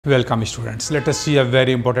Welcome students. Let us see a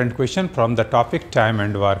very important question from the topic time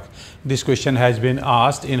and work. This question has been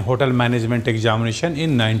asked in hotel management examination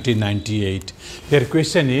in 1998. Here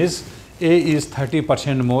question is A is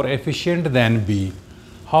 30% more efficient than B.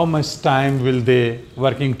 How much time will they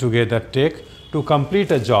working together take to complete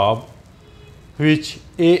a job which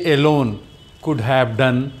A alone could have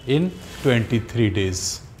done in 23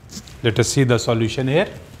 days? Let us see the solution here.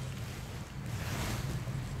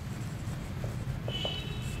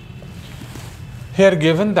 Here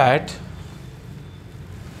given that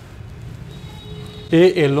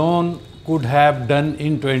A alone could have done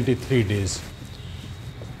in 23 days.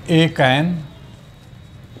 A can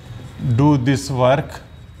do this work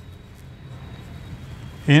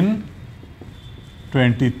in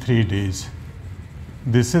 23 days.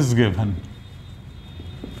 This is given.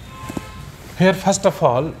 Here first of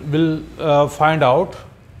all we'll find out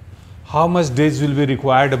how much days will be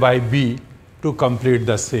required by B to complete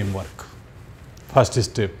the same work. First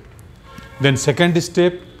step. Then second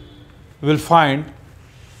step, we'll find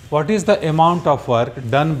what is the amount of work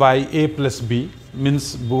done by A plus B,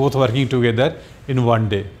 means both working together in one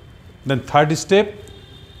day. Then third step,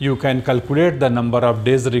 you can calculate the number of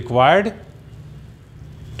days required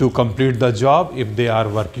to complete the job if they are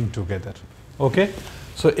working together. Okay.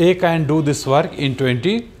 So A can do this work in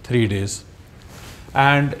 23 days.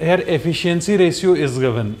 And here efficiency ratio is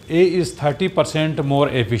given. A is 30% more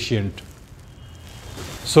efficient.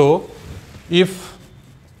 So, if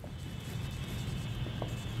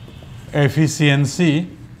efficiency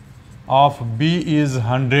of B is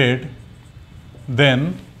 100,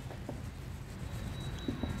 then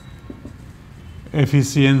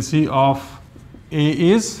efficiency of A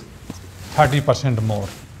is 30% more,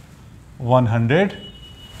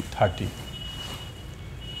 130.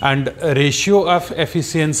 And ratio of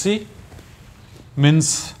efficiency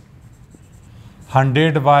means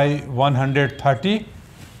 100 by 130.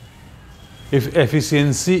 If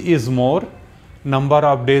efficiency is more, number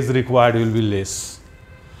of days required will be less.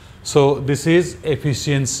 So this is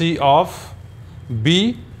efficiency of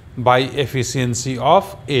B by efficiency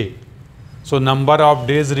of A. So number of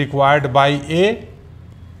days required by A,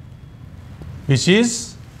 which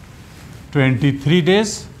is 23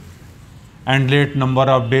 days, and let number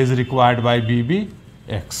of days required by B be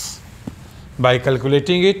X. By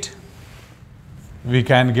calculating it, we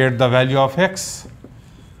can get the value of X.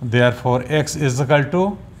 Therefore, X is equal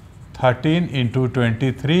to 13 into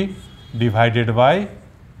 23 divided by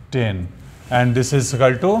 10, and this is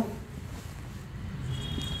equal to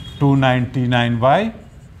 299 by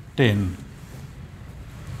 10.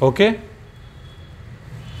 Okay.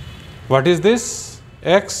 What is this?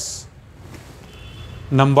 X,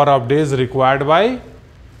 number of days required by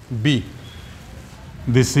B.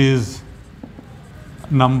 This is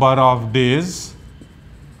number of days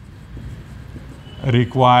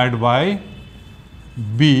required by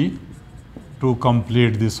B to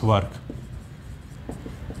complete this work.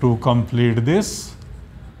 To complete this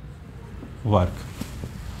work.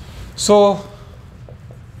 So,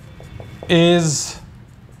 is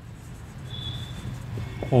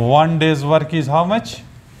 1 day's work is how much?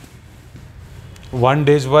 1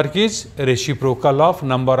 day's work is reciprocal of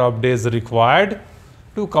number of days required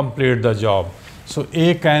to complete the job. So,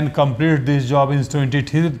 A can complete this job in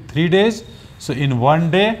 23 days. So, in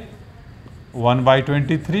 1 day, 1 by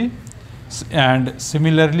 23, and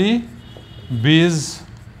similarly, B's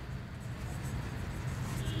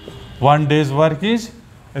 1 day's work is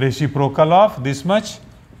reciprocal of this much,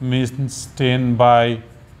 means 10 by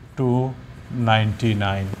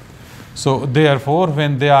 299. So, therefore,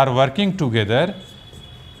 when they are working together,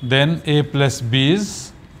 then A plus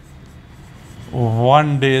B's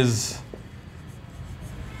 1 day's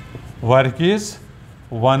work is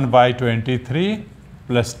 1 by 23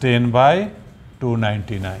 plus 10 by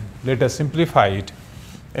 299. Let us simplify it.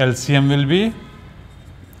 LCM will be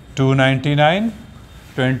 299.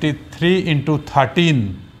 23 into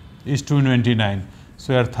 13 is 299.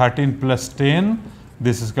 So, here 13 plus 10,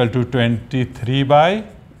 this is equal to 23 by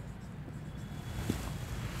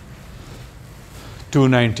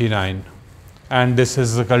 299, and this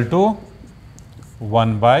is equal to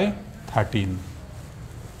 1 by 13.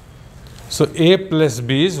 So, A plus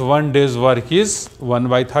B's 1 day's work is 1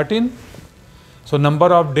 by 13. So, number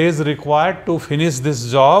of days required to finish this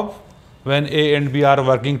job when A and B are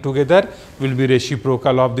working together will be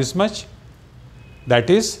reciprocal of this much, that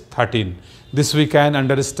is 13. This we can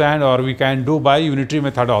understand, or we can do by unitary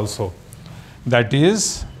method also. That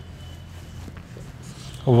is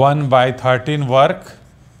 1 by 13 work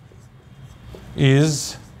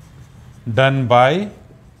is done by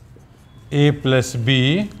A plus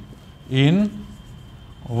B in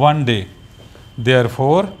 1 day.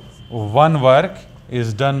 Therefore, one work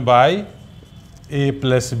is done by A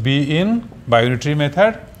plus B in by unitary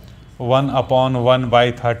method. 1 upon 1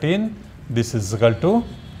 by 13. This is equal to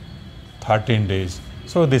 13 days.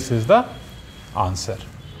 So this is the answer.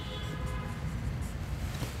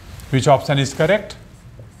 Which option is correct?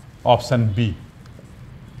 Option B.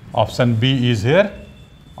 Option B is here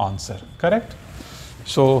answer. Correct?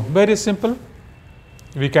 So very simple.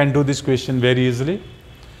 We can do this question very easily.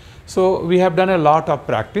 So we have done a lot of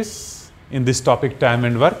practice in this topic, time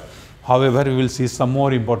and work. However, we will see some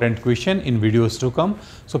more important question in videos to come.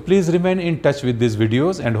 So please remain in touch with these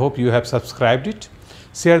videos and hope you have subscribed it.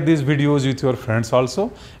 Share these videos with your friends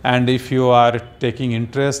also. And if you are taking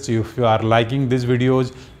interest, if you are liking these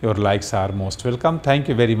videos, your likes are most welcome. Thank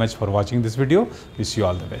you very much for watching this video. Wish you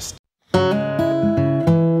all the best.